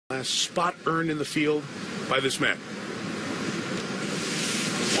Last spot earned in the field by this man.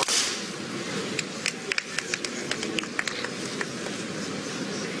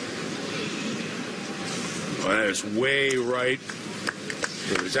 Well, that is way right.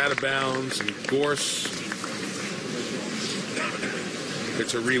 It was out of bounds, and Gorse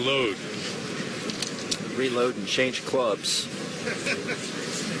gets a reload. Reload and change clubs.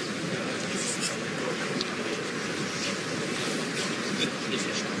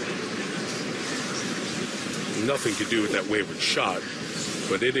 Nothing to do with that wayward shot,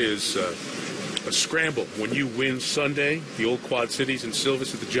 but it is a scramble when you win Sunday, the old Quad Cities and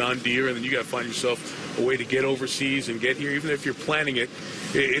Silvis at the John Deere, and then you got to find yourself a way to get overseas and get here. Even if you're planning it,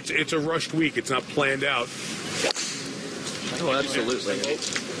 it's a rushed week. It's not planned out. Oh, absolutely.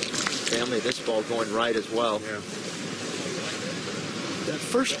 Family, this ball going right as well. Yeah. That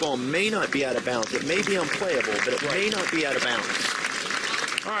first ball may not be out of bounds. It may be unplayable, but it may not be out of bounds.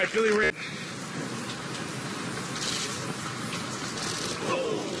 All right, Billy Ray.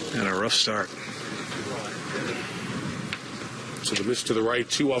 And a rough start. So the miss to the right,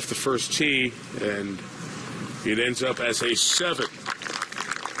 2 off the first tee, and it ends up as a 7.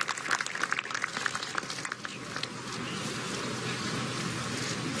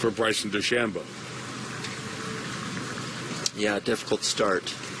 For Bryson Dechambeau. Yeah, difficult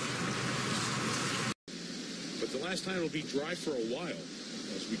start. But the last time it'll be dry for a while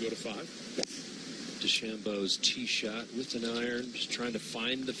as we go to 5. Dechambeau's tee shot with an iron, just trying to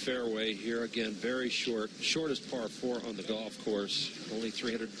find the fairway here again. Very short, shortest par 4 on the golf course, only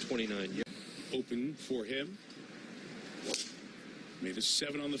 329 yards. Open for him. Made a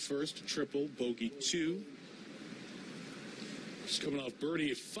 7 on the first, triple, bogey 2. He's coming off birdie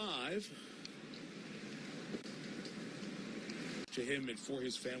at 5. To him and for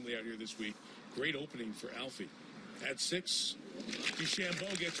his family out here this week. Great opening for Alfie. At 6,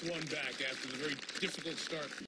 Dechambeau gets one back after the very difficult start.